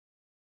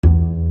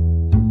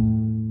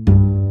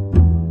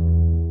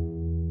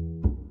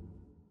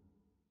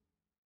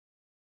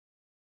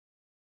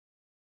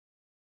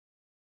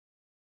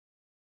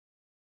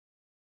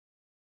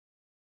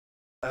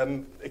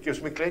It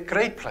gives me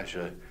great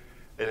pleasure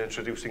in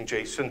introducing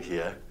Jason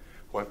here,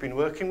 who I've been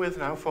working with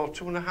now for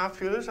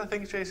 2.5 years, I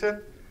think,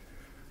 Jason,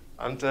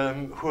 and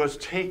who has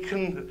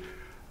taken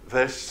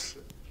this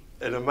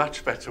in a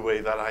much better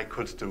way than I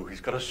could do. He's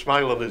got a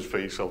smile on his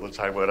face all the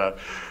time,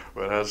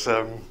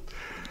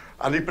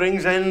 and he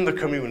brings in the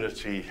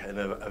community in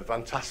a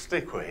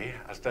fantastic way,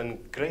 has done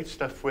great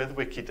stuff with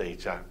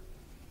Wikidata,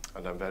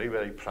 and I'm very,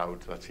 very proud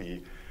that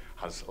he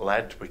has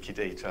led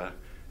Wikidata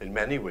in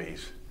many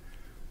ways.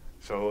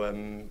 So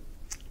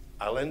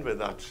I'll end with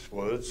that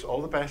words.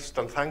 All the best,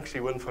 and thanks,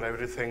 Ewan, for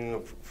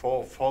everything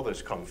for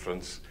this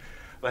conference.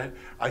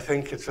 I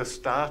think it's a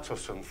start of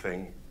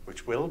something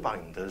which will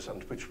bind us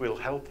and which will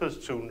help us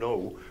to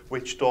know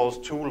which doors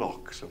to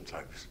lock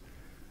sometimes.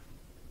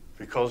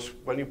 Because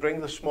when you bring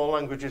the small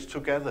languages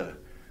together,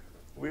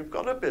 we've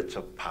got a bit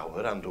of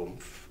power and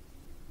oomph.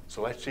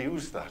 So let's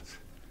use that.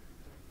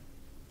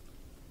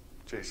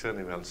 Jason,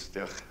 Evans,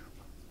 diolch.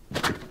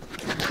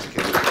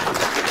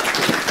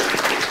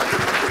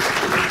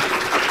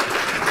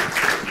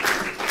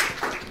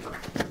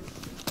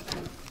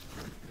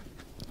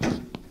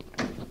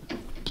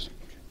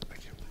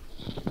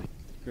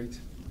 Great.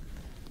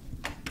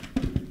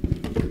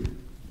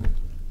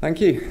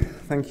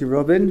 Thank you,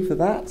 Robin, for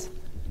that.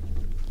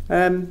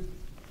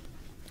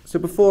 So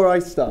before I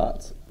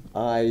start,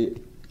 I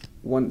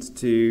want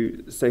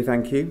to say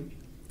thank you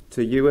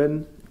to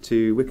Ewan,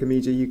 to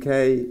Wikimedia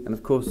UK, and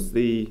of course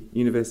the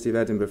University of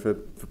Edinburgh for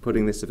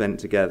putting this event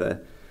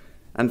together,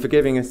 and for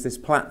giving us this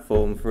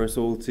platform for us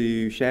all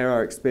to share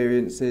our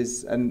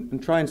experiences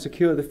and try and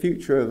secure the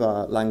future of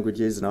our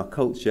languages and our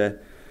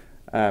culture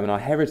and our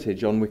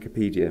heritage on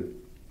Wikipedia.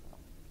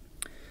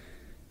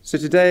 So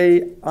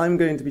today I'm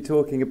going to be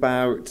talking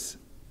about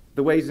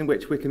the ways in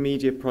which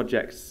Wikimedia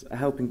projects are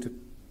helping to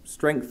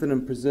strengthen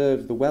and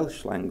preserve the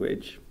Welsh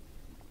language,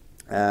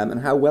 and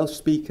how Welsh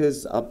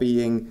speakers are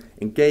being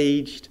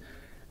engaged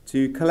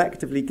to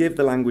collectively give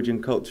the language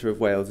and culture of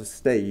Wales a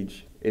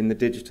stage in the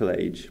digital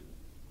age.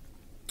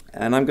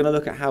 And I'm going to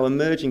look at how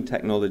emerging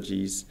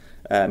technologies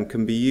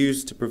can be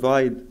used to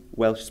provide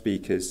Welsh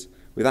speakers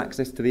with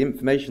access to the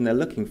information they're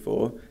looking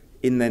for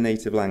in their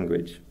native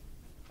language.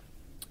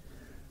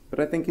 But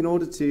I think in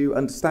order to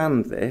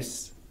understand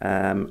this,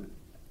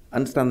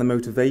 understand the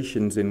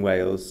motivations in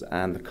Wales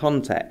and the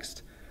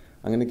context,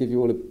 I'm going to give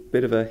you all a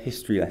bit of a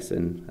history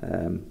lesson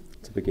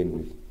to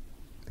begin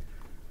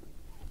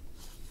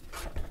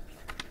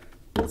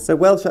with. So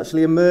Welsh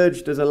actually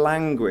emerged as a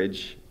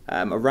language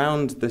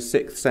around the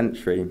 6th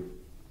century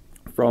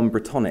from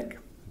Brittonic,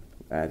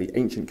 the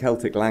ancient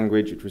Celtic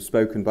language which was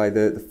spoken by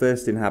the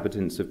first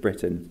inhabitants of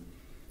Britain.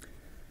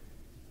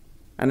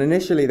 And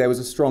initially there was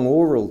a strong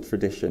oral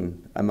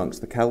tradition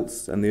amongst the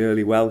Celts and the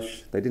early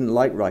Welsh. They didn't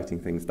like writing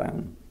things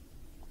down.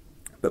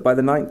 But by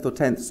the 9th or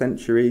 10th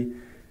century,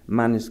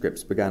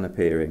 manuscripts began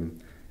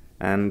appearing,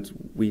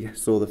 and we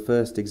saw the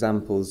first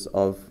examples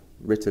of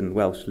written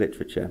Welsh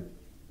literature.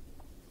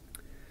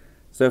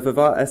 So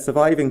a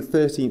surviving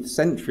 13th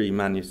century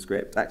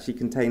manuscript actually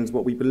contains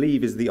what we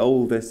believe is the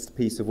oldest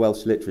piece of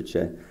Welsh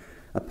literature,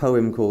 a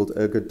poem called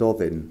Y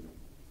Gododdin.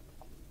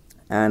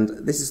 And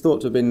this is thought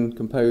to have been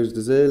composed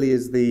as early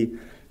as the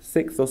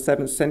 6th or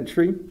 7th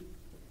century.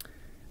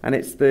 And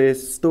it's the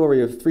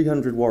story of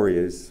 300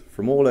 warriors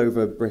from all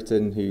over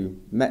Britain who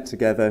met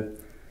together.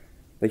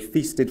 They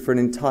feasted for an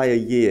entire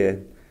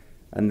year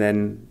and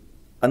then,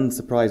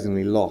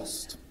 unsurprisingly,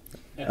 lost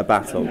a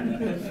battle.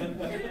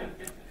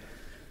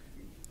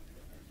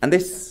 And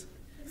this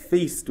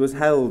feast was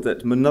held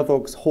at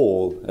Mynyddogs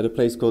Hall at a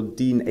place called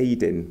Dyn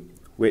Eidyn,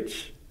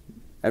 which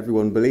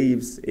everyone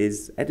believes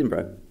is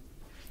Edinburgh,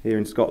 here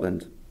in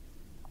Scotland.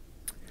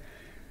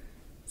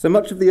 So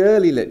much of the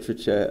early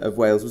literature of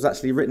Wales was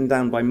actually written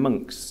down by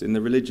monks in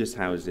the religious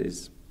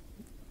houses.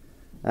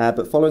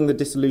 But following the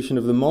dissolution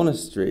of the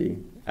monastery,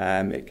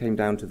 it came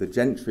down to the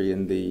gentry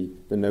and the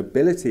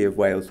nobility of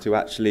Wales to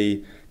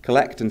actually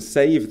collect and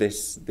save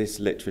this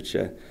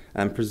literature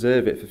and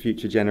preserve it for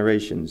future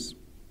generations.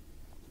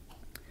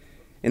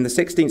 In the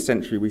 16th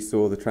century, we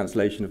saw the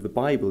translation of the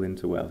Bible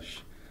into Welsh.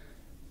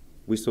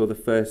 We saw the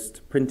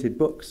first printed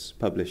books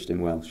published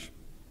in Welsh.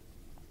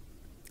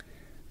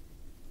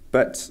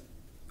 But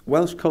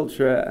Welsh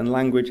culture and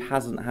language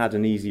hasn't had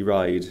an easy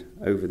ride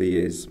over the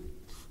years.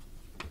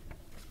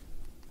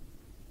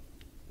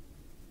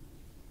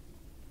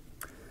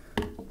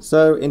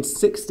 So in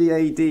 60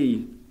 AD,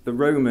 the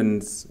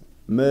Romans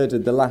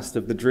murdered the last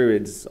of the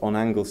Druids on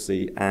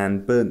Anglesey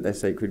and burnt their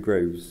sacred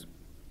groves.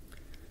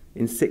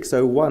 In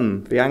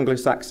 601, the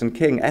Anglo-Saxon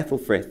king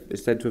Ethelfrith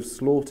is said to have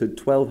slaughtered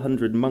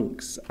 1,200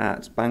 monks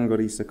at Bangor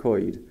y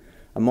Sychoed,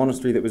 a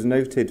monastery that was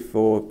noted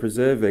for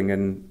preserving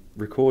and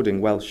recording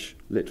Welsh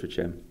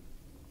literature.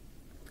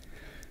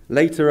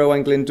 Later,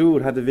 Owain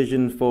Glyndŵr had a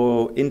vision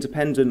for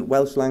independent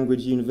Welsh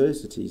language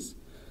universities,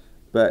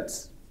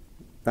 but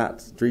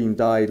that dream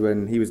died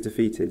when he was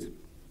defeated.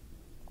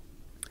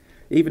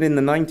 Even in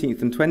the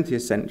 19th and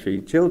 20th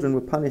century, children were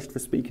punished for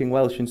speaking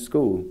Welsh in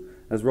school,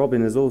 as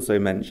Robin has also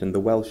mentioned, the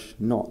Welsh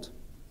Knot.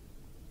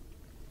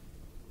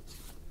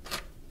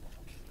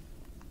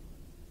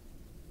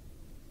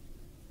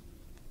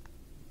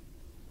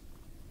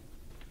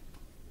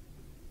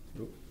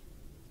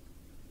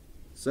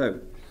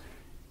 So,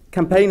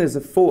 campaigners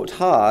have fought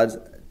hard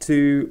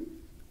to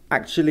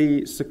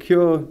actually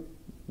secure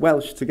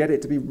Welsh to get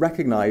it to be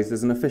recognised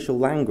as an official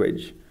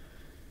language.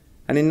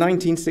 And in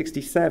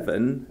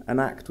 1967, an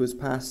act was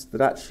passed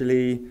that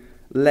actually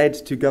led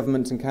to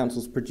governments and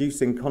councils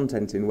producing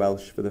content in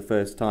Welsh for the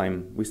first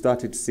time. We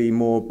started to see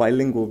more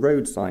bilingual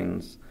road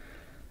signs,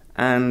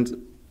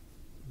 and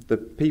the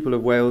people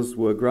of Wales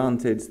were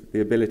granted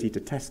the ability to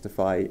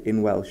testify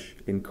in Welsh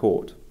in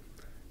court.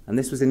 And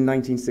this was in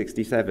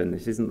 1967,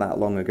 this isn't that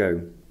long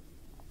ago.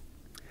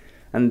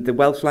 And the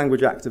Welsh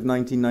Language Act of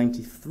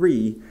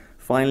 1993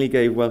 finally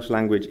gave Welsh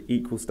language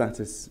equal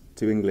status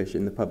to English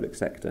in the public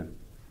sector.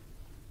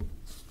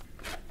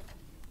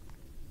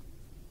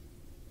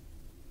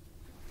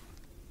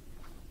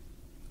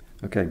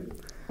 Okay,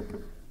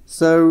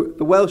 so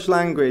the Welsh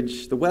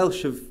language, the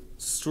Welsh have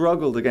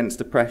struggled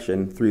against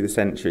oppression through the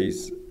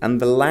centuries, and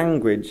the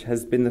language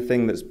has been the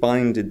thing that's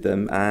binded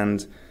them,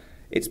 and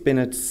it's been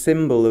a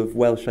symbol of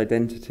Welsh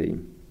identity.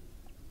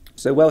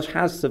 So Welsh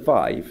has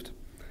survived,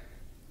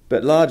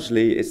 but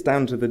largely it's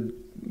down to the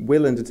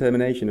will and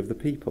determination of the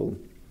people.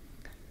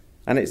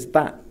 And it's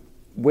that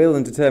will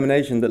and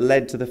determination that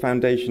led to the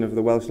foundation of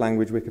the Welsh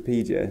Language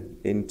Wikipedia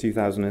in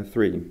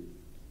 2003.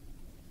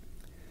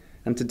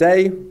 And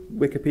today,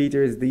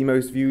 Wikipedia is the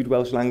most viewed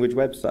Welsh language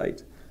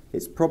website.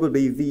 It's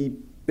probably the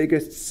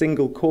biggest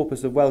single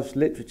corpus of Welsh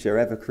literature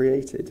ever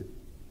created.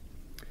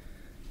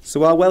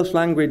 So our Welsh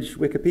language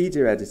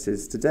Wikipedia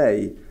editors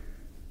today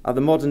are the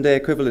modern day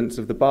equivalents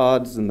of the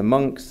bards and the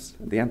monks,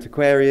 the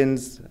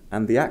antiquarians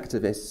and the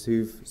activists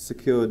who've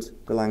secured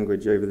the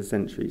language over the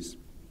centuries.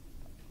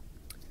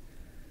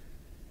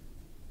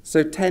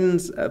 So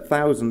tens of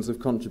thousands of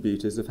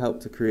contributors have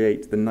helped to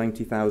create the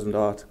 90,000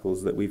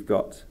 articles that we've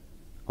got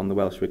on the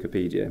Welsh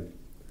Wikipedia.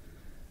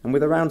 And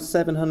with around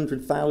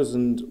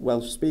 700,000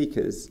 Welsh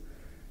speakers,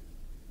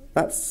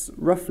 that's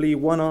roughly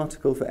one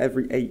article for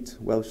every 8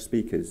 Welsh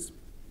speakers,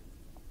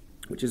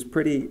 which is a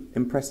pretty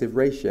impressive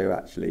ratio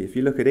actually. If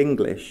you look at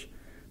English,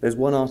 there's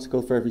one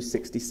article for every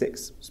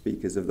 66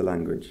 speakers of the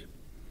language.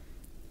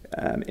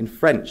 In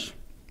French,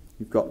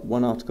 you've got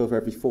one article for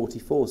every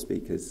 44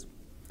 speakers.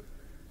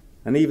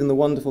 And even the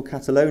wonderful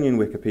Catalonian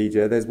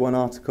Wikipedia, there's one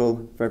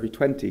article for every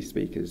 20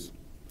 speakers.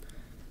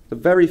 So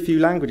very few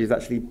languages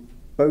actually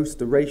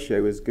boast a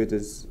ratio as good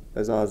as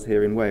ours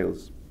here in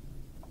Wales.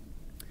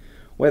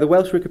 Where the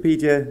Welsh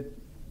Wikipedia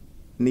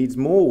needs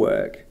more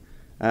work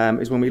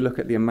is when we look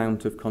at the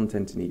amount of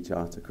content in each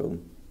article.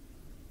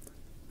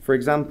 For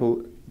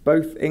example,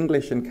 both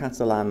English and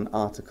Catalan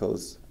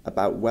articles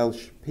about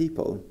Welsh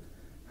people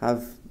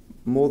have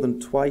more than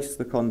twice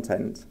the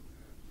content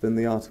than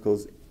the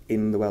articles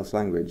in the Welsh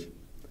language.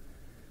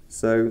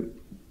 So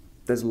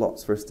there's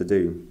lots for us to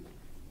do.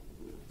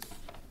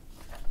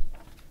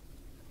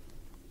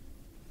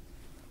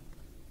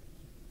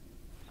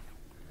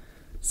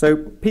 So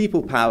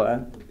people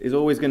power is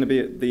always going to be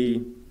at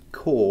the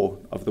core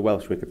of the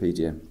Welsh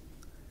Wikipedia.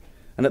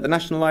 And at the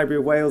National Library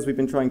of Wales, we've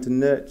been trying to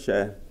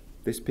nurture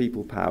this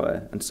people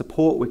power and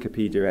support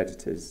Wikipedia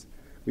editors.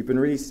 We've been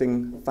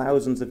releasing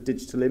thousands of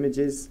digital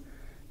images.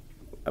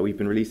 We've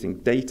been releasing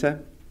data.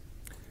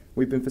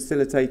 We've been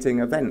facilitating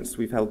events.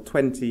 We've held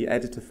 20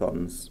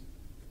 editathons.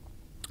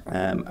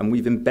 And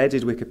we've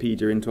embedded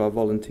Wikipedia into our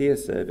volunteer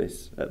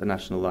service at the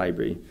National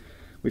Library.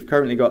 We've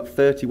currently got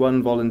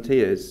 31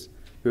 volunteers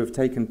who have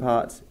taken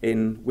part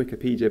in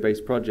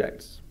Wikipedia-based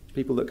projects,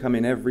 people that come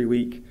in every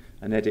week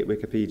and edit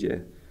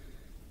Wikipedia.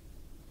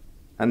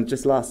 And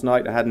just last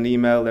night I had an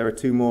email, there are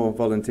 2 more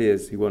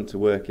volunteers who want to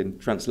work in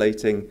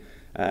translating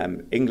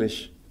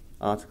English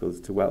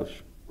articles to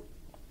Welsh.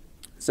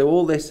 So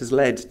all this has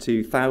led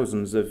to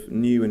thousands of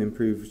new and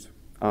improved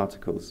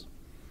articles.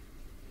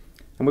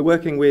 And we're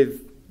working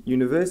with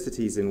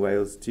universities in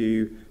Wales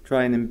to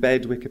try and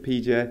embed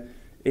Wikipedia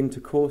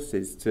into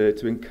courses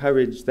to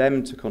encourage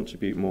them to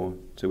contribute more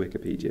to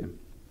Wikipedia.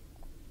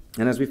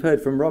 And as we've heard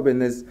from Robin,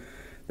 there's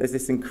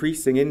this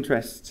increasing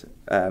interest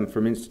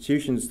from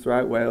institutions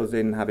throughout Wales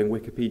in having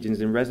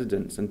Wikipedians in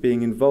residence and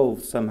being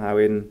involved somehow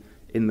in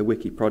the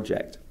Wiki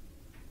project.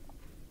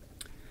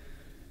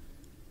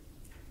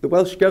 The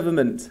Welsh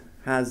Government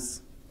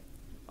has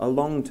a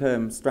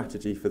long-term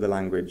strategy for the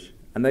language,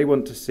 and they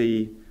want to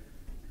see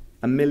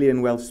 1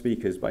 million Welsh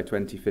speakers by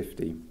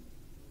 2050.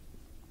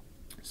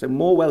 So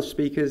more Welsh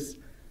speakers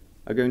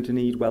are going to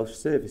need Welsh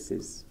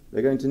services.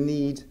 They're going to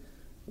need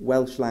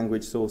Welsh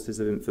language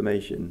sources of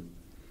information.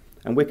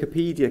 And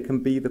Wikipedia can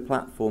be the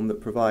platform that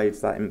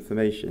provides that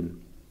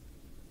information.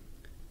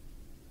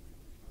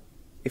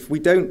 If we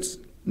don't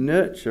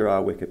nurture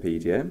our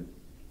Wikipedia,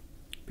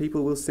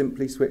 people will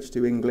simply switch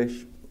to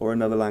English or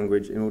another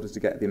language in order to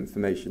get the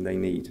information they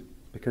need,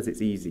 because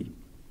it's easy.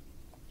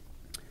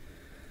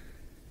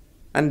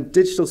 And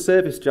digital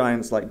service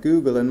giants like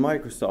Google and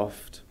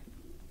Microsoft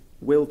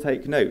will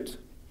take note.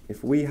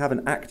 If we have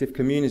an active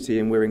community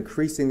and we're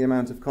increasing the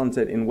amount of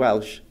content in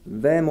Welsh,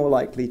 they're more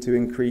likely to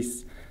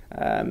increase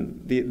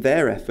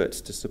their efforts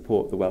to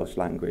support the Welsh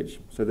language.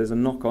 So there's a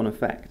knock-on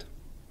effect.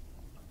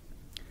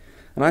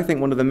 And I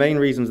think one of the main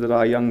reasons that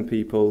our young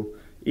people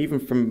even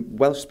from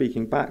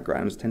Welsh-speaking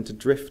backgrounds, tend to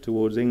drift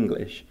towards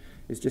English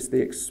is just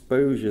the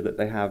exposure that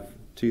they have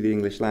to the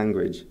English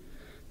language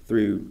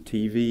through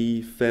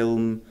TV,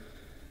 film,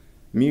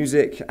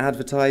 music,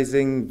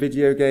 advertising,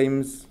 video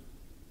games.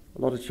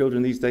 A lot of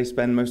children these days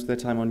spend most of their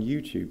time on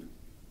YouTube.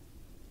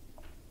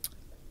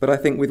 But I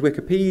think with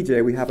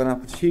Wikipedia we have an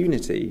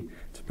opportunity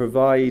to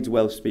provide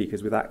Welsh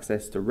speakers with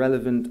access to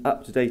relevant,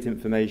 up-to-date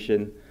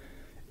information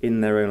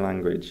in their own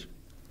language.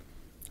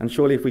 And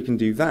surely if we can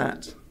do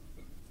that,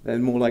 they're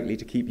more likely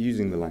to keep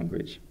using the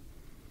language.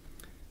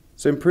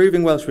 So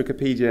improving Welsh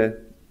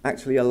Wikipedia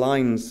actually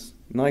aligns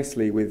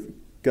nicely with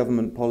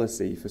government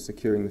policy for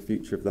securing the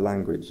future of the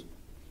language.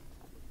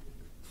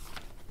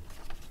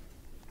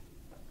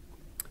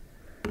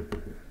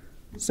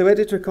 So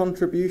editor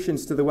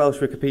contributions to the Welsh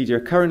Wikipedia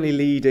are currently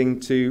leading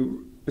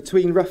to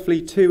between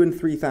roughly 2,000 and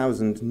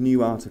 3,000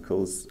 new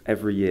articles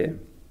every year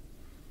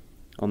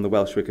on the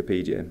Welsh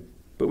Wikipedia.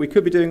 But we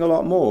could be doing a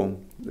lot more.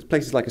 There's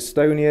places like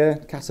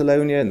Estonia,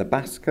 Catalonia and the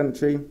Basque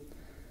Country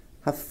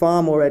have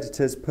far more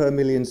editors per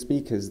million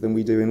speakers than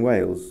we do in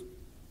Wales.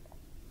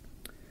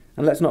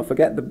 And let's not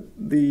forget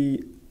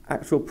the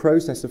actual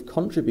process of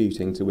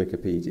contributing to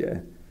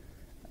Wikipedia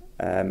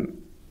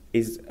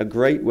is a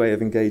great way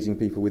of engaging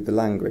people with the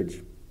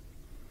language.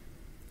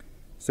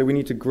 So we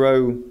need to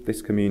grow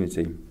this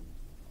community.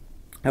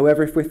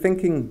 However, if we're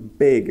thinking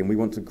big and we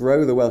want to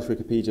grow the Welsh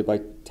Wikipedia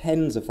by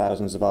tens of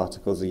thousands of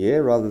articles a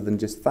year rather than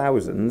just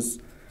thousands,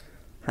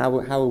 how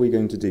are we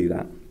going to do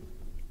that?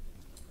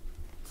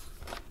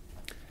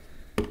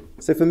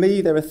 So for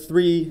me, there are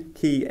three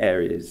key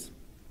areas.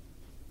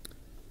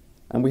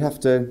 And we have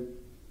to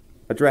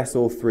address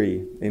all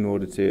three in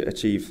order to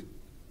achieve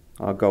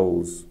our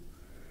goals.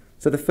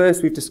 So the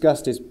first we've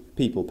discussed is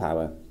people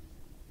power.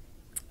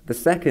 The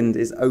second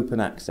is open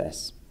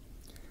access.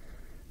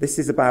 This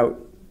is about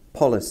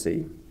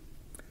policy.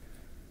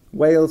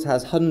 Wales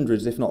has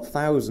hundreds, if not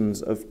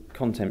thousands, of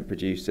content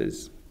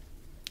producers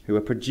who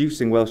are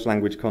producing Welsh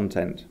language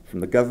content,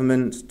 from the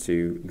government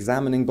to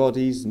examining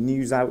bodies,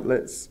 news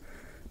outlets,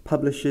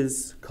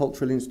 publishers,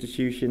 cultural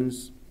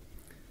institutions.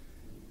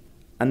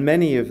 And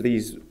many of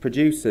these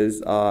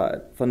producers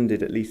are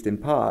funded, at least in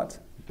part,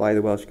 by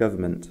the Welsh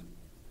Government.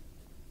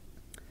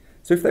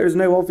 So if there is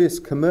no obvious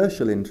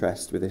commercial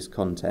interest with this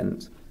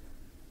content,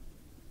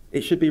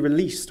 it should be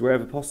released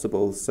wherever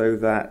possible so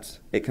that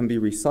it can be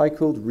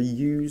recycled,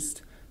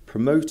 reused,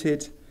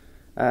 promoted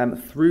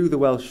through the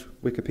Welsh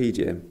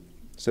Wikipedia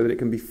so that it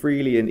can be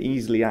freely and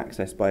easily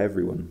accessed by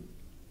everyone.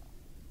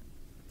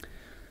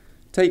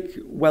 Take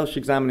Welsh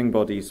examining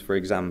bodies, for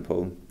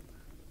example.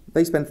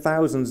 They spend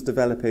thousands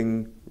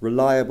developing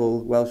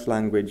reliable Welsh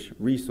language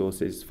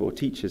resources for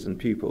teachers and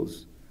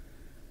pupils.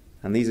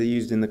 And these are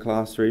used in the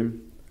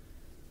classroom.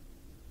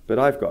 But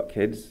I've got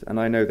kids, and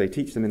I know they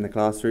teach them in the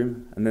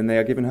classroom, and then they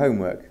are given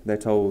homework. They're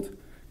told,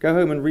 go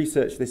home and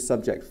research this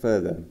subject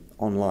further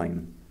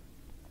online.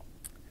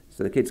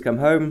 So the kids come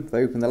home,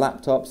 they open the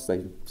laptops,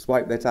 they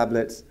swipe their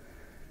tablets,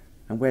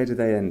 and where do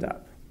they end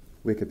up?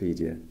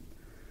 Wikipedia.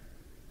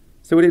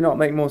 So would it not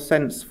make more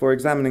sense for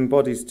examining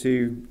bodies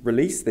to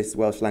release this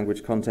Welsh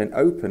language content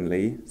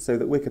openly so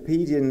that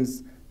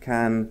Wikipedians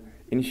can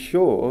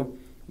ensure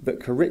that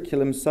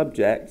curriculum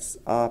subjects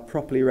are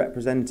properly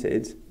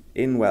represented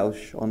in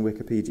Welsh on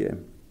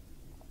Wikipedia?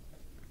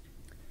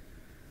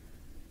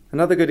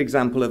 Another good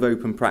example of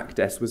open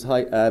practice was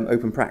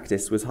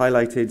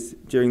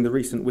highlighted during the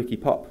recent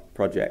Wikipop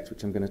project,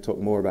 which I'm going to talk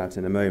more about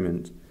in a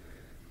moment.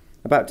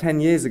 About 10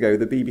 years ago,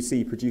 the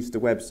BBC produced a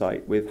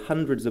website with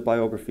hundreds of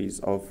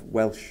biographies of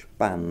Welsh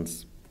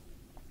bands.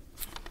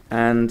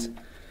 And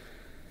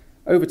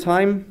over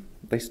time,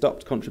 they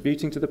stopped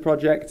contributing to the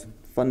project,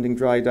 funding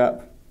dried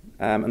up,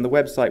 and the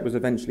website was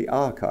eventually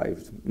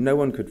archived. No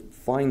one could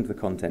find the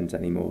content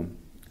anymore.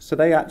 So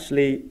they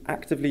actually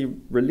actively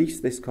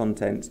released this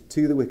content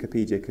to the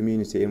Wikipedia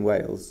community in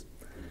Wales.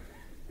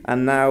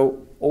 And now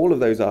all of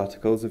those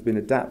articles have been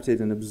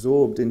adapted and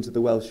absorbed into the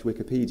Welsh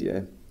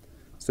Wikipedia.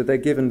 So they're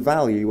given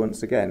value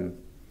once again.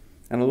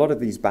 And a lot of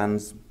these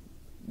bands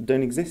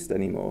don't exist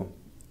anymore.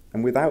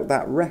 And without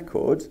that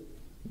record,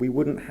 we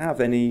wouldn't have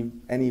any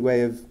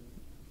way of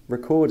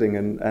recording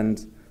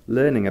and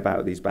learning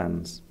about these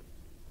bands.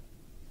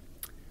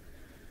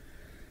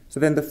 So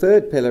then the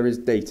third pillar is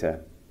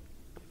data.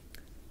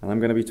 And I'm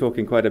going to be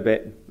talking quite a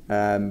bit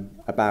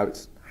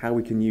about how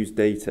we can use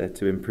data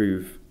to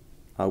improve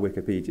our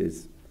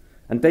Wikipedias.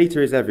 And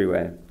data is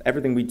everywhere.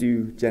 Everything we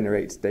do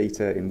generates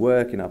data in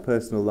work, in our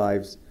personal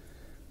lives.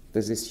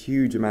 There's this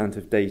huge amount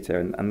of data,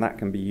 and that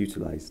can be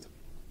utilised.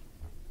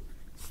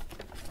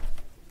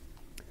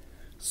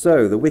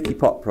 So, the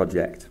Wikipop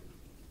project.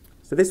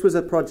 So this was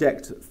a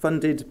project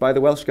funded by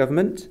the Welsh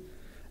Government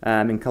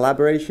in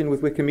collaboration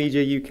with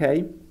Wikimedia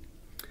UK.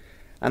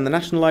 And the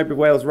National Library of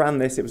Wales ran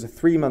this. It was a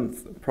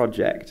 3-month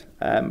project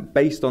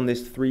based on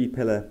this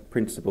 3-pillar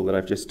principle that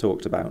I've just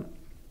talked about.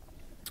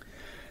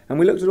 And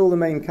we looked at all the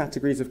main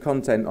categories of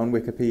content on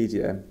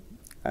Wikipedia,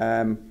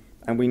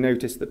 and we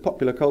noticed that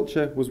popular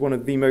culture was one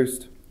of the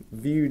most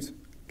viewed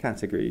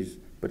categories,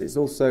 but it's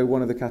also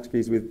one of the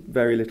categories with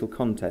very little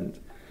content.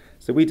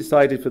 So we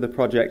decided for the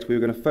project we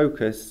were going to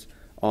focus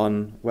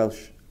on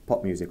Welsh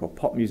pop music, or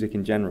pop music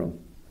in general.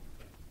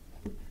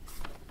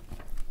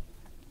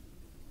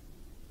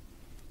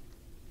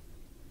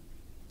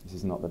 This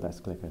is not the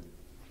best clicker.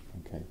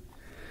 Okay.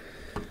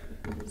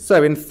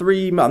 So in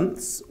 3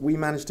 months, we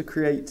managed to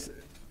create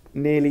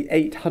nearly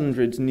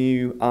 800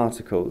 new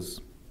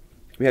articles.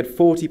 We had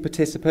 40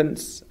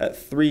 participants at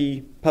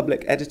 3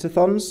 public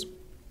editathons,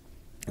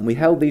 and we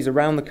held these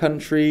around the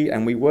country,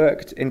 and we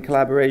worked in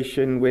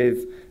collaboration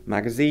with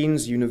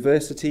magazines,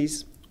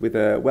 universities, with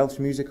Welsh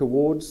Music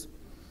Awards,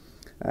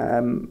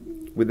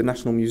 with the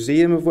National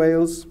Museum of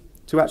Wales,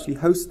 to actually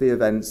host the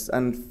events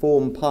and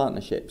form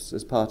partnerships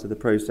as part of the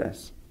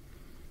process.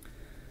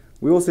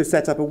 We also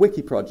set up a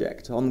wiki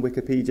project on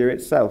Wikipedia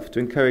itself to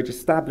encourage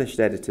established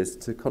editors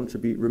to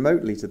contribute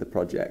remotely to the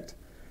project,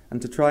 and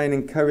to try and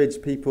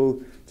encourage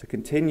people to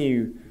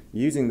continue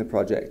using the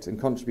project and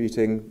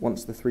contributing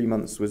once the 3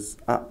 months was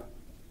up.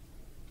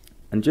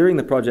 And during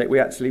the project,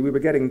 we were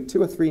getting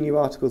 2 or 3 new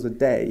articles a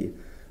day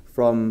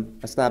from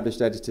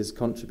established editors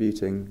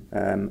contributing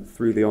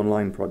through the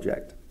online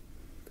project.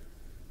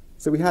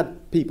 So we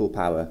had people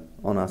power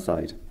on our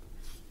side.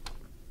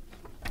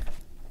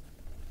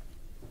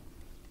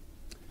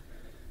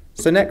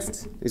 So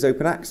next is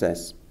open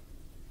access.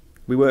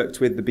 We worked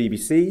with the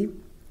BBC,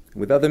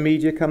 with other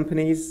media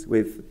companies,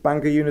 with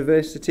Bangor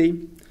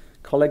University,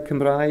 Coleg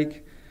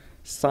Cymraeg,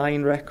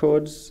 Sign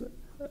Records,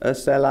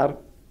 Selar,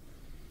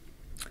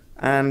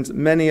 and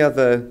many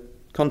other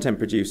content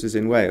producers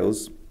in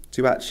Wales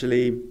to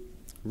actually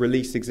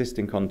release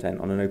existing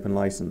content on an open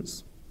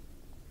license.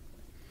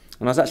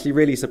 And I was actually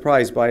really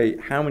surprised by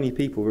how many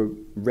people were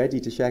ready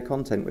to share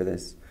content with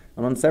us.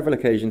 And on several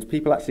occasions,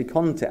 people actually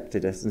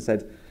contacted us and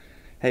said,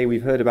 hey,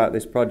 we've heard about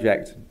this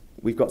project,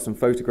 we've got some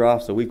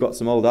photographs or we've got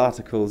some old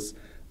articles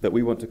that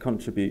we want to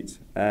contribute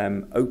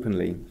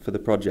openly for the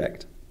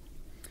project.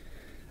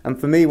 And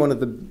for me, one of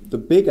the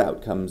big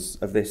outcomes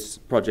of this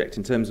project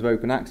in terms of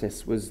open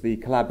access was the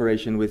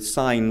collaboration with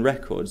Sign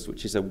Records,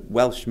 which is a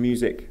Welsh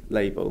music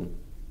label.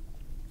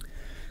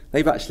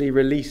 They've actually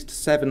released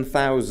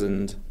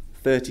 7,000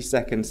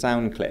 30-second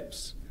sound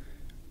clips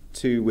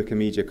to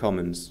Wikimedia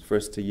Commons for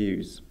us to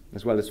use,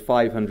 as well as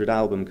 500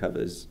 album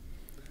covers.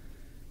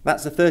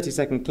 That's a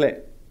 30-second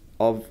clip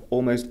of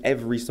almost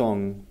every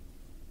song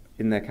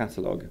in their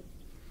catalogue.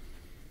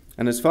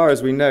 And as far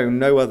as we know,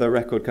 no other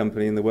record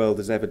company in the world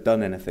has ever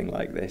done anything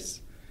like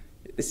this.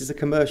 This is a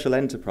commercial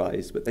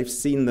enterprise, but they've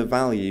seen the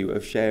value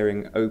of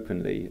sharing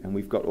openly, and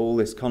we've got all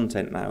this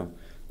content now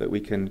that we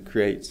can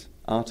create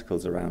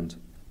articles around.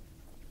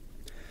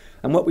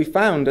 And what we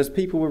found as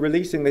people were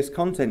releasing this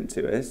content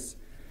to us,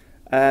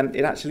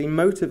 it actually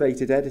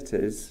motivated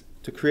editors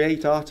to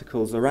create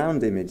articles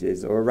around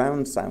images or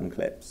around sound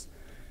clips.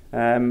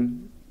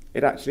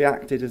 It actually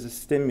acted as a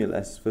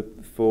stimulus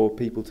for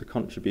people to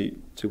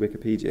contribute to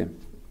Wikipedia.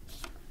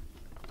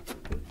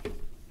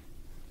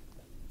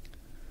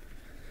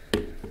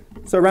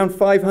 So around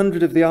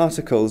 500 of the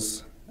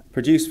articles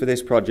produced for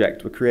this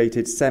project were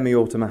created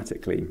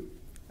semi-automatically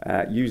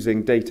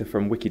using data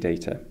from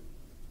Wikidata.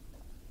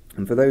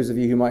 And for those of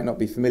you who might not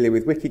be familiar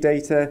with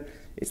Wikidata,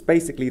 it's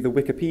basically the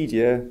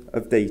Wikipedia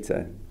of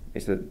data.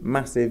 It's a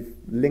massive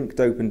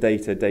linked open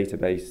data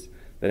database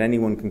that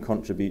anyone can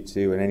contribute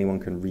to and anyone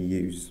can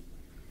reuse.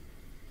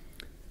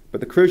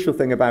 But the crucial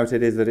thing about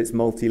it is that it's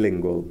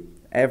multilingual.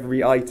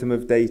 Every item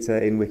of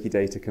data in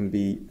Wikidata can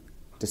be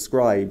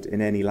described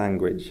in any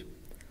language.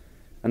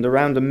 And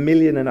around 1.5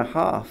 million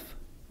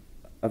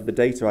of the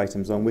data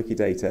items on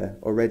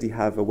Wikidata already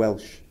have a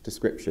Welsh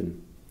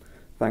description,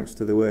 thanks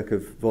to the work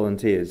of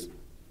volunteers.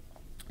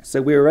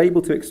 So we were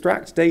able to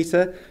extract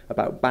data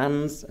about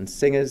bands and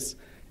singers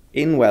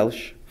in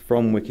Welsh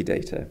from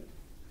Wikidata.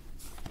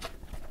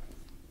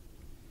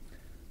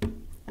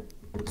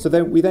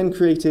 So we then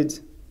created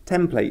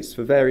templates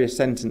for various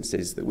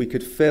sentences that we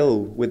could fill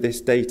with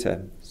this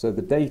data. So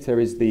the data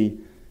is the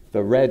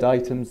red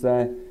items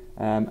there,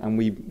 and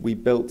we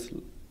built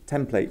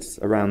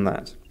templates around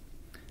that.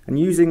 And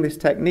using this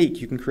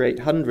technique, you can create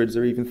hundreds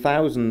or even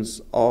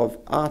thousands of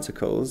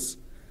articles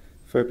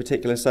for a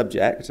particular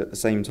subject at the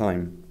same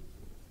time.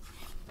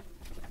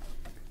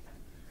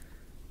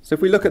 So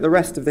if we look at the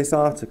rest of this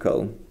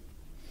article,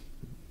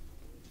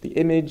 the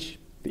image,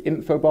 the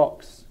info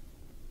box,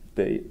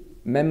 the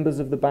members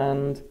of the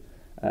band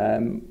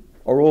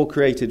are all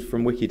created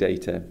from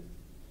Wikidata.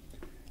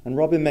 And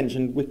Robin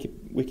mentioned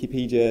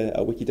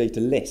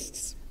Wikidata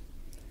lists.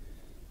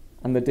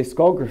 And the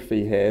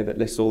discography here that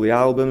lists all the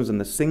albums and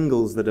the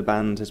singles that a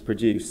band has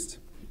produced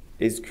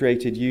is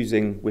created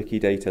using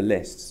Wikidata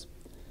lists.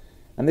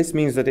 And this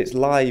means that it's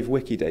live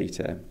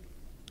Wikidata.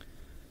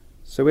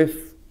 So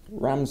if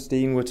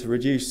Rammstein were to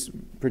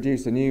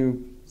produce a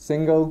new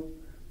single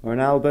or an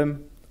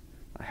album,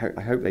 I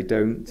hope they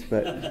don't,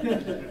 but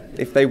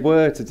if they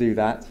were to do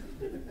that,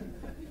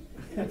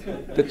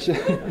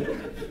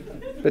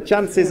 the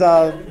chances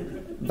are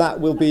that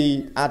will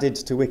be added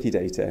to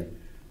Wikidata.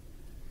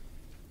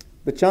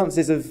 the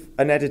chances of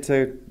an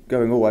editor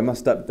going, oh, I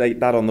must update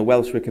that on the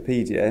Welsh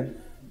Wikipedia,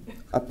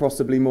 are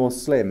possibly more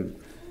slim.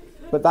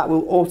 But that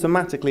will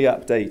automatically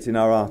update in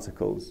our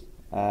articles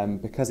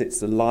because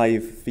it's a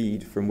live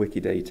feed from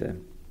Wikidata.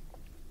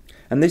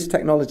 And this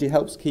technology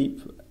helps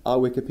keep our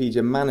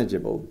Wikipedia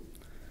manageable.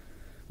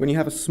 When you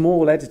have a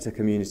small editor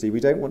community, we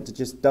don't want to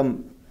just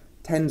dump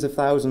tens of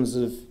thousands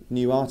of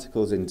new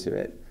articles into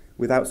it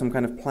without some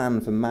kind of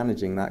plan for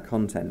managing that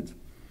content.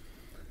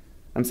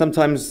 And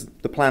sometimes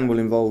the plan will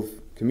involve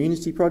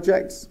community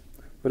projects,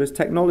 but as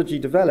technology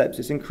develops,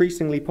 it's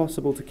increasingly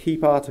possible to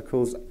keep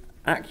articles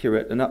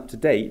accurate and up to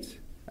date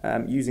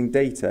using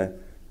data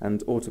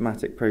and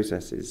automatic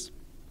processes.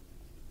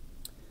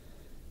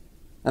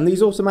 And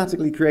these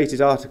automatically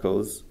created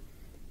articles,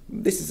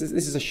 this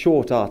is a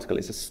short article,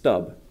 it's a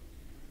stub,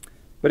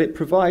 but it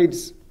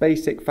provides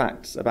basic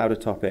facts about a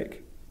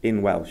topic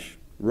in Welsh,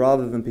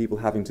 rather than people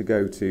having to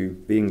go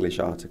to the English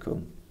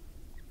article.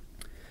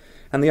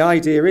 And the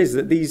idea is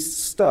that these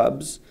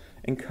stubs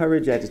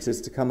encourage editors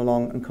to come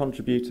along and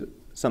contribute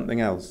something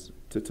else,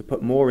 to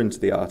put more into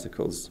the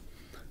articles.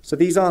 So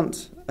these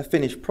aren't a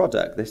finished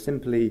product, they're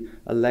simply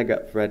a leg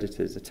up for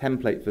editors, a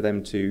template for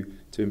them to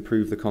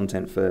improve the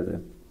content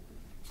further.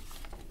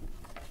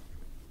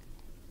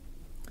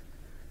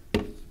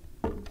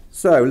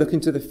 So, looking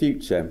to the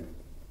future,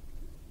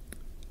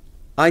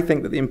 I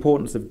think that the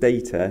importance of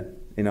data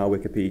in our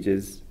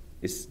Wikipedias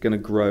is going to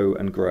grow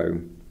and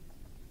grow.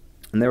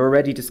 And there are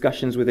already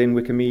discussions within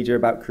Wikimedia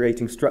about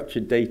creating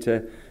structured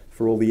data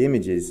for all the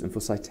images and for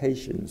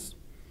citations.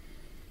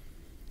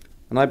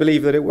 And I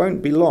believe that it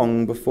won't be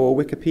long before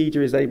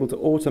Wikipedia is able to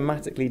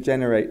automatically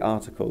generate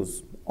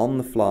articles on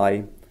the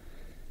fly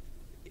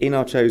in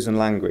our chosen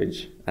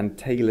language and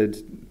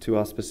tailored to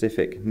our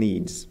specific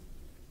needs.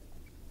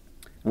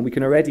 And we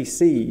can already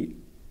see,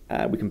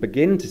 we can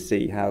begin to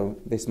see how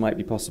this might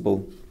be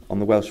possible on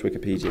the Welsh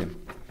Wikipedia.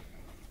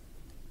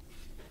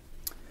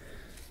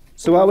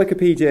 So our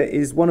Wikipedia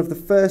is one of the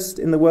first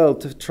in the world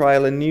to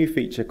trial a new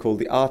feature called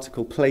the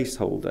article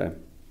placeholder,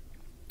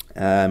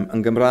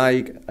 yn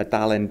Gymraeg y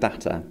dalen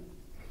data.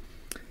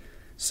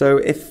 So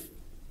if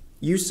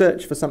you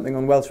search for something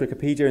on Welsh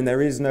Wikipedia and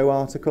there is no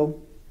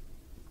article,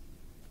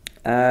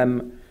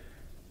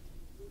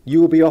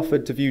 you will be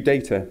offered to view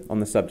data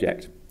on the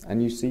subject.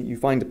 And you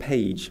find a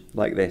page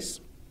like this,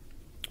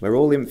 where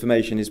all the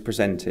information is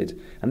presented.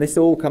 And this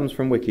all comes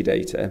from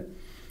Wikidata.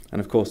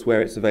 And of course,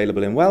 where it's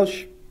available in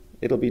Welsh,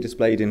 it'll be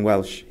displayed in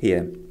Welsh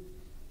here.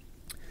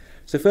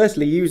 So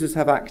firstly, users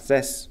have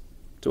access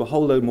to a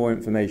whole load more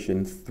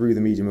information through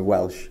the medium of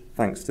Welsh,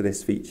 thanks to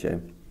this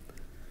feature.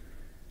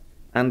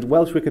 And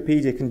Welsh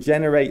Wikipedia can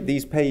generate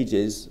these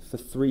pages for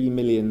 3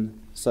 million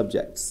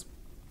subjects.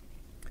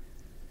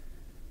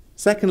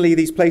 Secondly,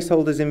 these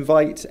placeholders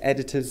invite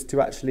editors to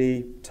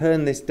actually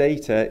turn this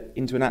data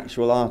into an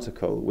actual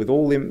article with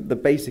all the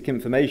basic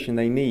information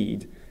they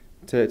need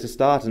to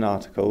start an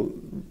article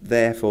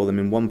there for them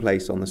in one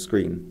place on the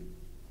screen.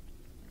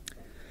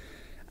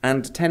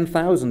 And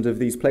 10,000 of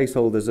these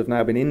placeholders have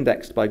now been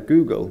indexed by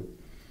Google,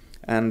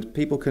 and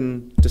people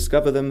can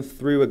discover them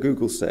through a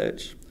Google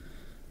search.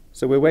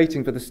 So we're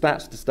waiting for the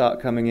stats to start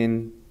coming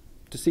in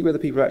to see whether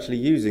people are actually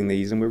using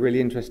these, and we're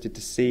really interested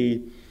to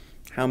see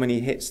how many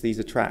hits these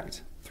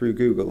attract through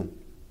Google.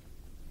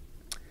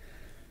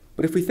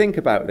 But if we think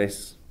about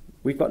this,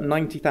 we've got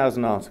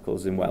 90,000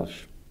 articles in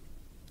Welsh.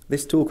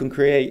 This tool can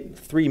create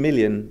 3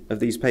 million of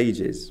these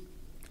pages.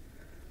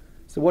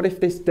 So what if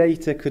this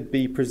data could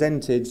be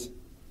presented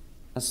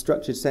as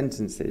structured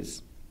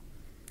sentences,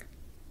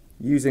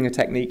 using a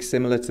technique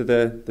similar to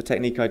the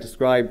technique I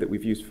described that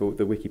we've used for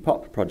the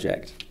Wikipop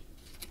project?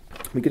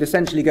 We could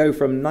essentially go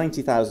from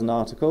 90,000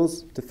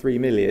 articles to 3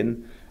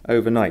 million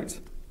overnight.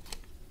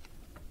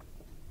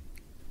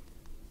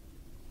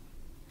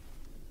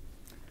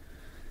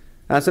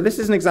 So this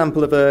is an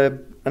example of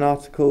an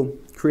article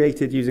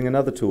created using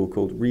another tool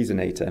called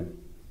Reasonator.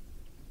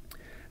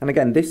 And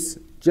again, this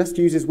just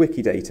uses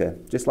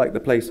Wikidata, just like the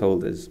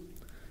placeholders.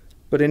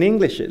 But in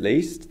English, at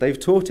least, they've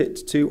taught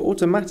it to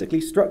automatically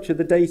structure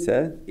the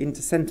data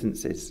into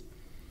sentences.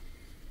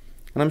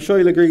 And I'm sure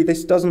you'll agree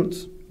this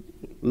doesn't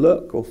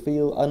look or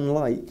feel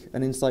unlike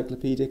an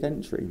encyclopedic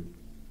entry.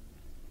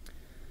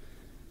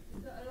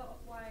 Is there a lot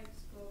of wives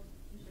for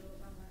visual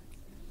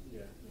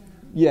grammar?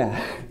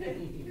 Yeah.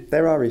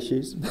 There are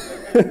issues.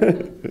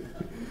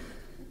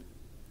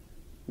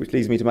 Which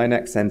leads me to my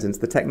next sentence.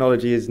 The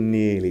technology is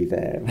nearly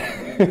there.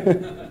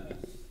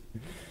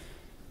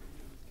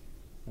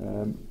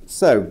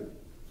 So,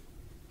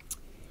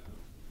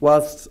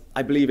 whilst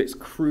I believe it's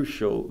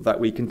crucial that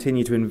we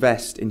continue to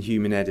invest in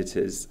human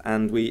editors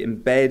and we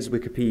embed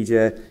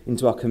Wikipedia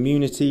into our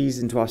communities,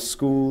 into our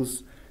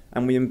schools,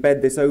 and we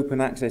embed this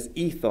open access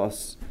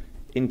ethos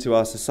into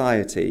our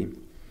society,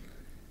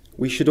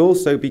 we should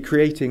also be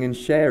creating and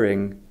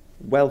sharing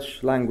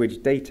Welsh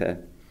language data,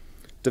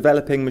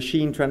 developing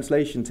machine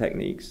translation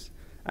techniques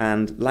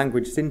and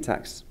language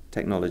syntax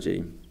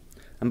technology.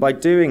 And by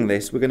doing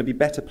this, we're going to be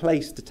better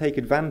placed to take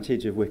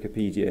advantage of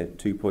Wikipedia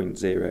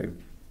 2.0.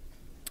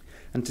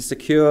 and to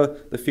secure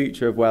the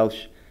future of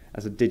Welsh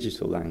as a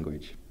digital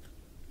language.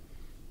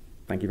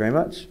 Thank you very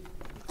much.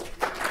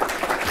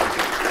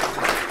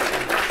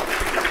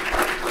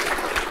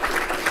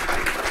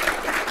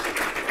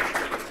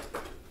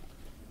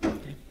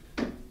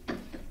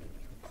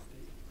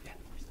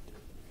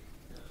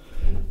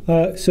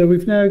 So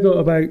we've now got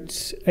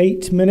about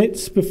 8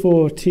 minutes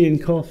before tea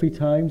and coffee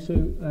time, so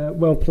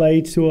well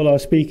played to all our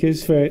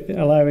speakers for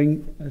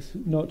allowing us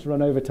not to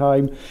run over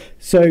time.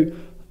 So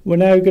we're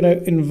now going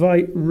to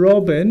invite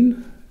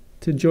Robin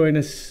to join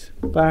us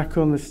back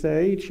on the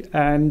stage,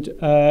 and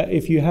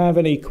if you have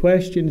any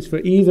questions for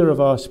either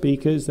of our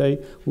speakers, they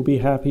will be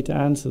happy to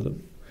answer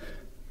them.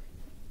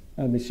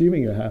 I'm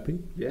assuming you're happy.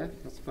 Yeah,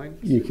 that's fine.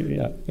 You can,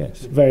 yeah,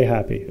 yes, very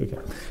happy. Okay.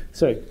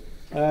 So,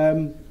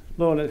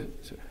 Lorna.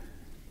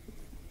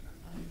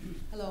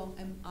 Hello,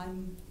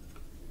 I'm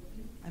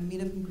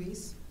Mina from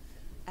Greece,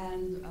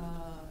 and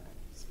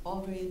it's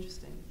all very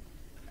interesting.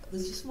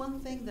 There's just one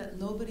thing that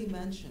nobody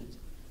mentioned.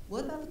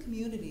 What about the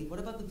community? What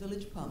about the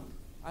village pump?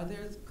 Are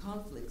there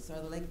conflicts? Are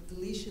there like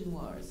deletion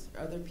wars?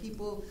 Are there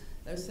people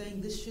that are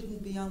saying this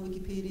shouldn't be on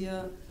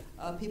Wikipedia?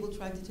 People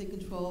trying to take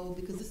control,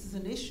 because this is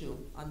an issue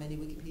on many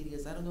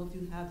Wikipedias. I don't know if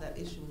you have that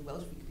issue in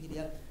Welsh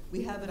Wikipedia.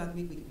 We have it on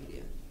Greek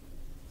Wikipedia.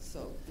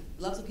 So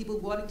lots of people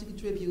wanting to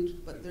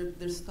contribute, but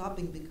they're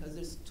stopping because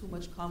there's too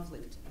much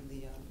conflict in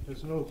the...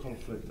 There's no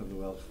conflict on the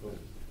Welsh front.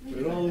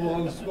 We're all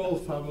one small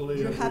family.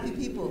 You're happy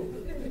people.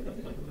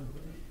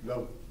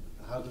 No,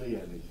 hardly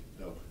any.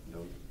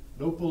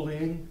 No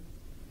bullying.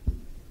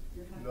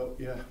 No,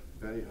 yeah,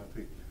 very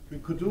happy. We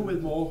could do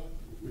with more.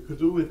 We could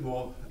do with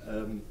more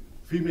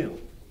female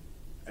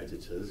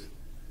editors.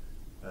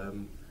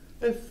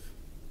 If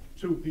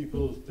two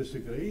people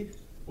disagree,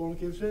 one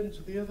gives in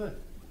to the other,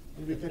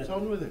 and we get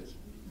on with it.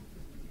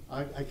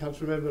 I can't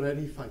remember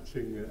any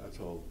fighting at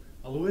all.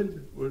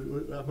 Alwyn,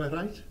 am I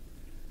right?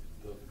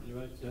 No, you're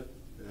right, yeah.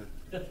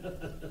 Yeah.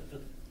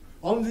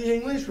 On the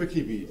English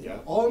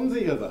Wikipedia, on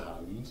the other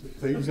hand,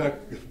 things are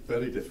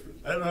very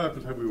different.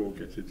 But we won't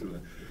get into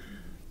that.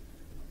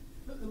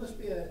 There must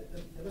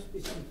be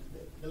some.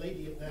 The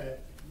lady up there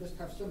must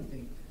have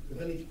something. The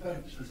village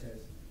pump, she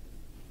says.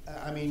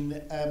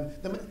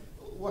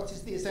 What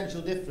is the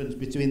essential difference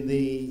between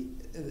the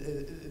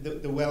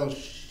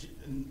Welsh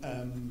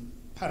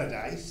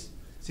paradise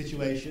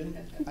situation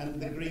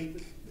and the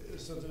Greek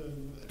sort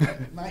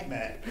of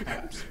nightmare,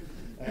 perhaps?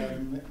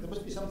 There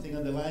must be something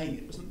underlying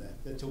it, mustn't there,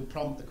 that will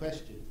prompt the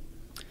question.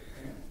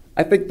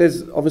 I think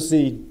there's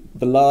obviously,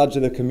 the larger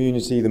the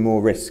community, the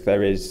more risk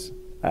there is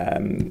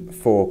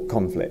for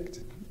conflict.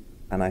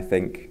 And I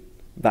think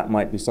that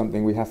might be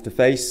something we have to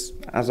face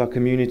as our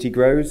community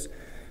grows.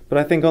 But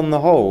I think on the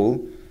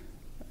whole,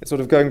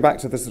 sort of going back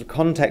to the sort of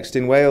context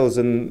in Wales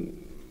and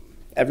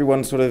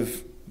everyone sort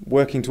of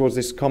working towards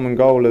this common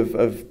goal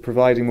of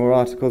providing more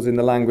articles in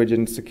the language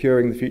and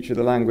securing the future of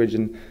the language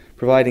and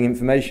providing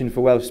information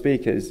for Welsh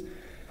speakers,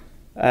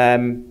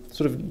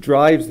 sort of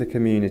drives the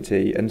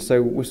community. And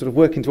so we're sort of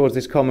working towards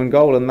this common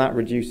goal, and that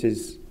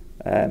reduces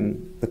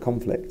the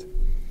conflict.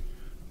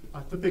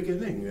 At the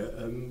beginning,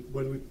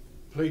 when we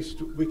placed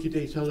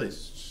Wikidata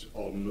lists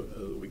on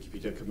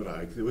Wikipedia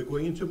Cymraeg, they were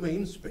going into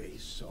main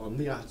space on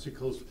the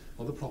articles,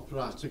 on the proper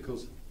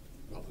articles,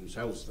 not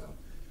themselves now.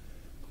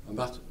 And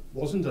that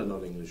wasn't done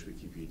on English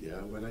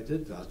Wikipedia. When I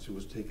did that, it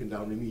was taken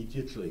down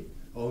immediately.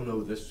 Oh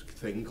no, this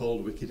thing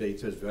called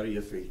Wikidata is very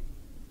iffy.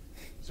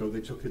 So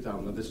they took it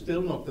down, and they're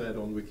still not there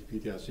on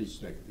Wikipedia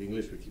Saesneg, the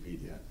English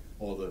Wikipedia,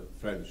 or the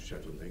French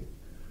Shetland.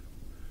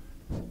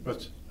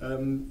 But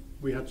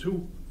we had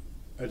two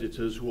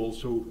editors who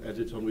also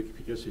edit on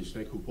Wikipedia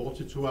Saesneg who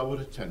brought it to our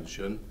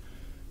attention.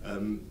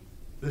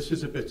 This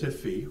is a bit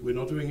iffy, we're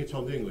not doing it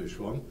on the English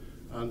one,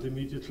 and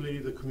immediately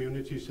the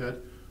community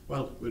said,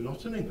 well, we're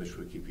not an English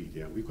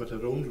Wikipedia, we've got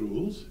our own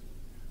rules.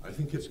 I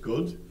think it's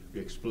good. We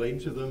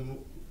explained to them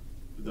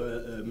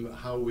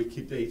how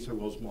Wikidata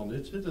was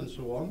monitored and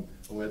so on,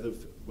 and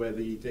where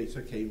the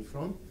data came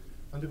from,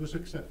 and it was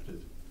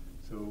accepted.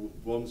 So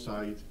one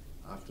side,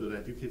 after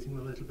educating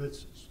them a little bit,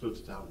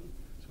 stood down,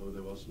 so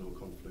there was no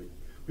conflict.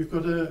 We've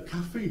got a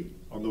cafe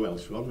on the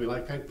Welsh one. We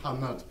like a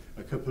panad,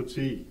 a cup of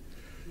tea.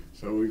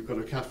 So we've got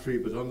a cafe,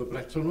 but on the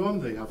Breton one,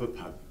 they have a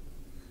pub,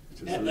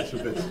 which is a little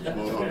bit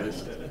more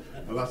honest.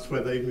 And that's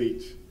where they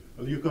meet.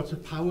 And you've got a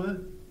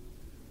powerhouse.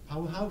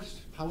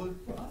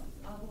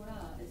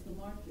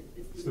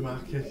 It's the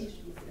market.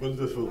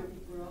 Wonderful.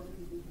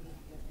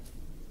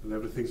 And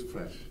everything's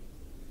fresh.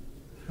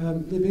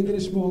 Living in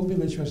a small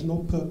village where there's no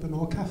pub and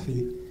no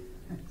cafe,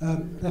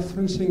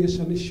 referencing is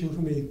an issue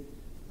for me.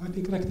 I've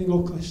been collecting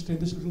local history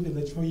in this little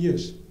village for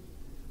years.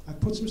 I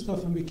put some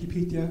stuff on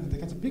Wikipedia and I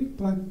get a big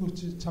blank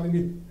which is telling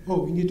me,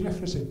 oh, we need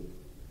referencing.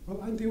 Well,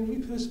 I'm the only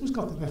person who's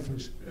got the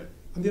reference. Yeah.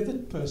 And the other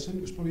person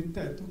who's probably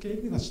dead who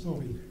gave me that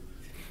story.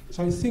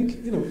 So I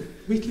think,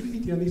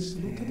 Wikipedia needs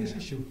to look at this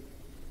issue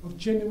of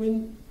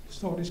genuine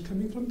stories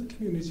coming from the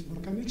community,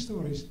 organic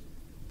stories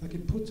that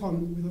get put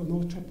on without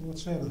no trouble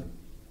whatsoever.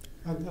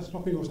 And that's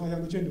not because I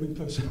am a genuine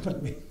person,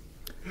 but me.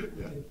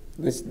 Yeah.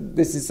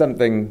 This is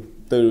something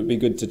that it would be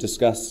good to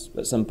discuss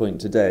at some point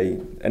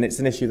today, and it's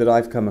an issue that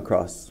I've come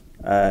across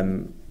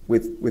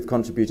with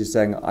contributors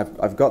saying,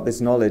 I've got this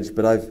knowledge,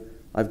 but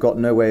I've got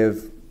no way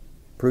of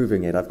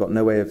proving it, I've got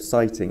no way of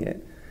citing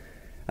it.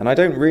 And I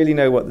don't really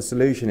know what the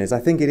solution is. I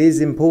think it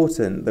is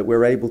important that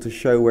we're able to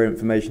show where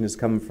information has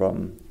come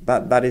from.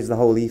 That is the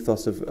whole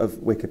ethos of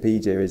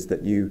Wikipedia, is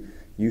that you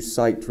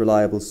cite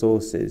reliable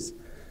sources.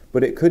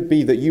 But it could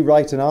be that you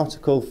write an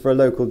article for a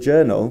local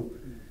journal,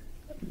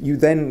 you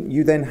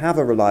then have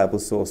a reliable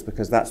source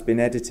because that's been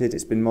edited,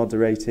 it's been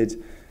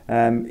moderated.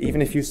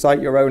 Even if you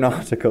cite your own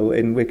article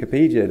in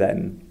Wikipedia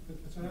then. But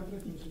I have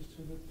references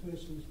to the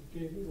persons who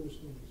gave me those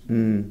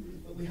stories.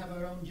 But we have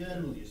our own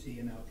journal, you see,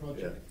 in our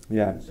project.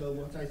 Yeah. So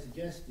what I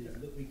suggest is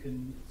that we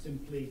can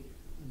simply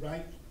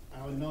write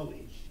our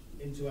knowledge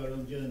into our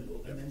own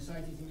journal and then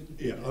cite it in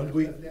Wikipedia. Yeah, and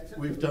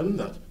we've done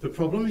that. The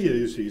problem here,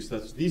 you see, is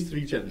that these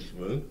three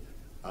gentlemen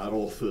are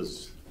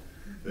authors.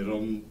 They're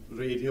on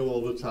radio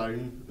all the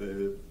time.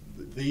 They're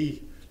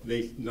the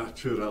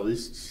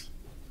naturalists.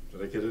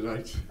 Did I get it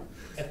right?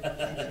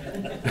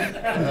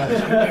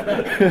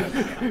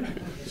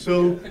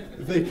 So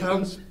they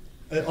can't,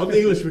 on the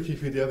English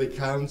Wikipedia, they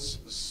can't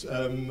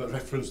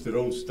reference their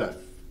own stuff.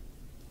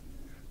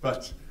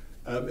 But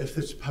if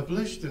it's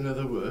published in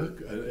other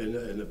work,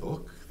 in a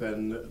book,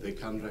 then they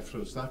can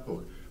reference that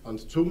book. And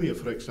Tomia,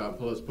 for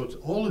example, has put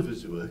all of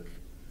his work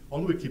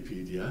on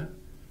Wikipedia.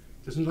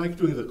 Doesn't like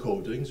doing the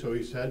coding, so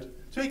he said,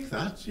 take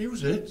that,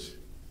 use it.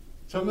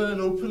 It's on an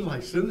open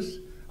license,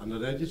 and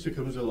an editor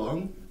comes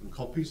along and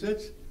copies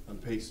it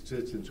and pastes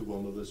it into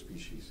one of the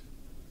species.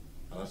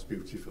 And that's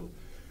beautiful.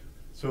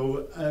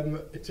 So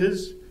it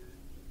is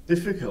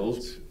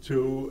difficult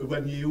to,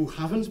 when you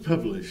haven't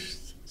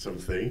published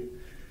something,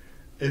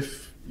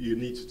 if you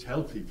need to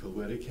tell people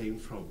where it came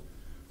from.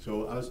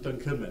 So as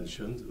Duncan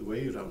mentioned, the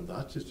way around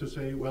that is to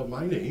say, well,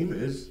 my name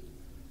is,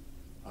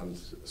 and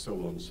so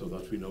on, so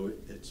that we know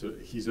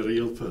he's a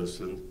real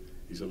person,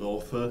 he's an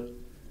author,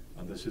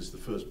 and this is the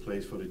first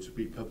place for it to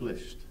be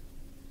published.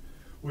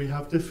 We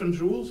have different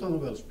rules on the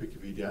Welsh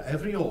Wikipedia.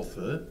 Every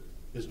author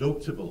is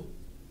notable.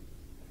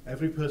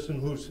 Every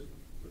person who's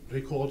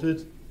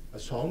recorded a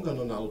song on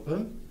an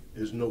album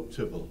is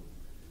notable.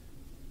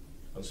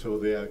 And so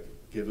they are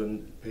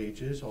given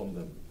pages on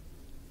them.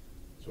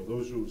 So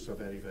those rules are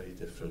very, very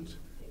different.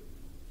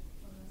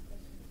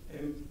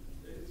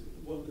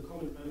 Well, the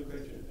comment and a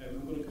question.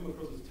 I'm going to come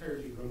across as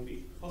terribly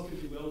grumpy.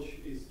 Possibly Welsh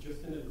is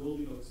just in a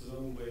Goldilocks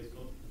zone where it's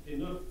got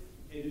enough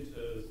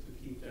editors to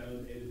keep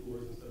down edit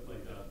wars and stuff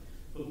like that,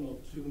 but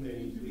not too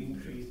many to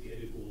increase the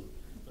edit wars.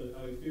 But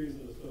our experience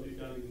on the Scottish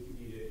Gaelic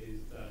Wikipedia is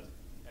that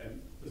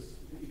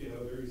if you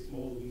have a very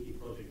small wiki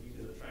project, you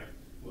can attract,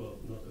 well,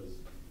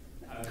 nutters.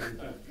 And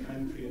that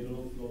can create an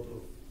awful lot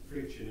of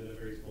friction in a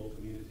very small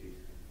community.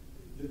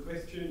 The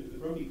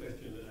grumpy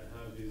question that I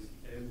have is,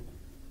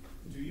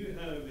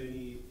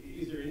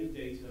 is there any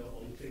data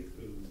on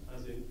click-throughs?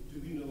 As in, do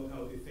we know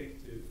how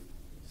effective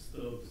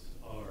stubs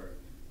are?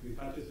 We've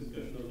had this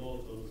discussion a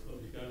lot on the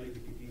Scottish Gaelic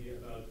Wikipedia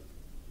about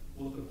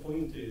what the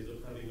point is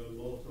of having a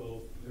lot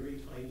of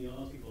very tiny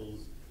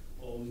articles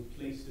on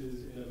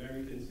places in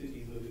American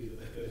cities nobody's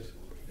ever heard.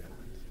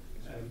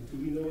 Do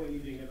we know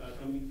anything about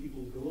how many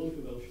people go on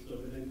to Welsh stuff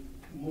and then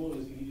more or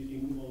less immediately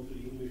move on to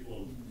the English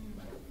one?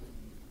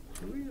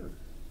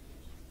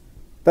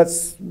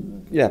 That's,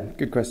 yeah,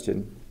 good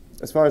question.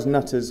 As far as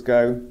nutters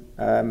go,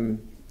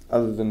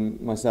 other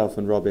than myself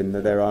and Robin,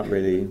 there aren't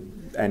really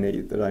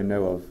any that I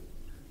know of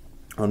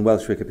on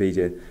Welsh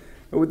Wikipedia.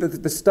 But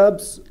with the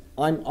stubs,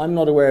 I'm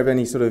not aware of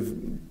any sort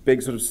of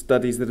big sort of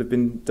studies that have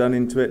been done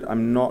into it.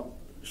 I'm not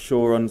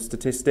sure on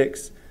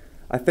statistics.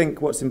 I think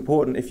what's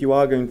important if you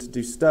are going to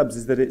do stubs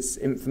is that it's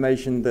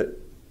information that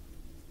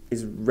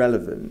is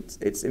relevant.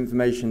 It's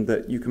information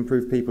that you can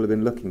prove people have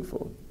been looking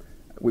for.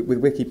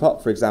 With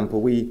Wikipop, for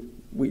example, we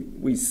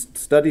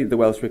studied the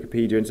Welsh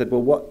Wikipedia and said,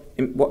 well,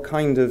 what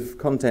kind of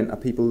content are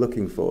people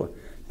looking for?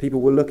 People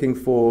were looking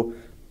for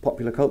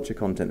popular culture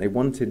content. They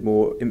wanted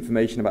more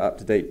information about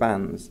up-to-date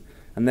bands.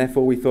 And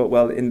therefore we thought,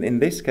 well, in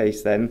this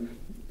case then,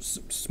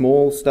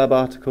 small stub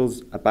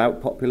articles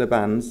about popular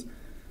bands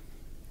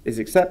is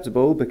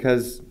acceptable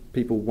because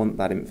people want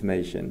that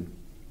information.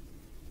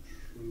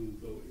 True,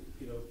 though,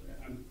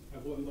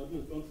 I'm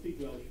not speak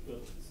Welsh,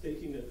 but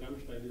stating that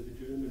Rammstein is a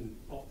German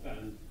pop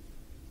band,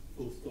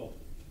 full stop.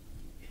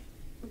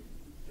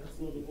 That's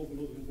not an awful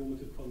lot of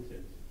informative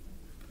content.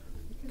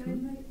 Can I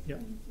make Yeah.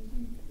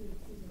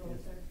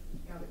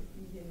 Gaelic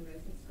Indian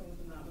residents comment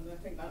on that? And I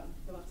think that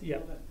will have to Yeah.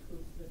 go a bit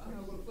close to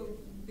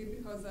the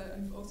Because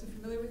I'm also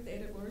familiar with the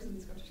edit wars in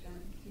the Scottish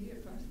Gaelic Wikipedia,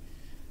 of course.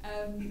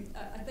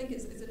 I think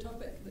it's a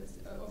topic that's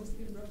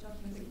obviously been brought up,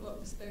 and I think a lot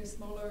of the very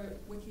smaller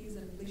wikis,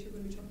 and Alicia,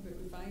 when we talk about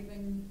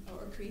reviving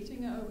or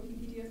creating a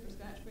Wikipedia from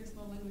scratch, very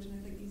small language, and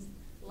I think these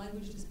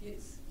language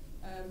disputes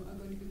are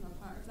going to become a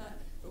part of that.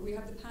 But we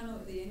have the panel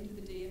at the end of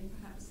the day, and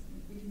perhaps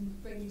we can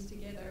bring these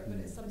together, but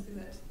it's something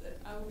that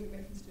I will make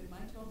reference to in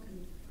my talk,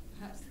 and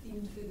perhaps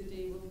themed through the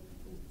day we'll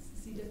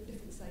see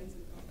different sides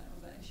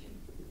of that issue.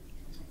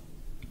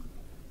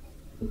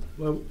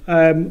 Well,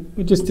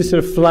 just to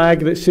sort of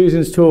flag that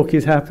Susan's talk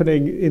is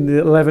happening in the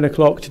 11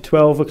 o'clock to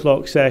 12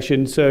 o'clock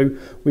session, so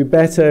we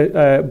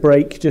better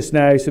break just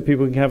now so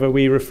people can have a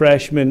wee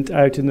refreshment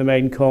out in the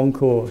main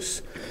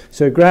concourse.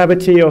 So grab a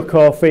tea or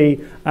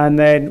coffee, and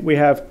then we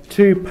have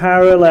 2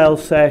 parallel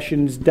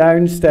sessions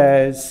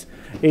downstairs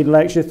in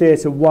Lecture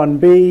Theatre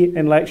 1B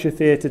and Lecture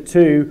Theatre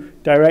 2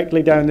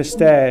 directly down the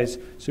stairs.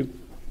 So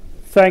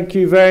thank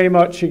you very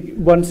much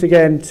once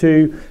again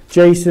to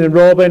Jason and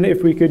Robin.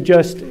 If we could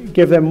just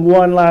give them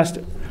one last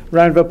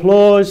round of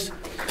applause.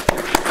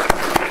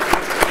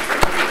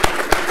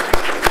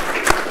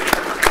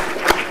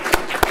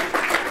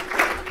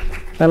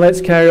 And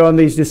let's carry on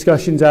these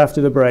discussions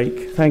after the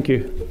break. Thank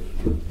you.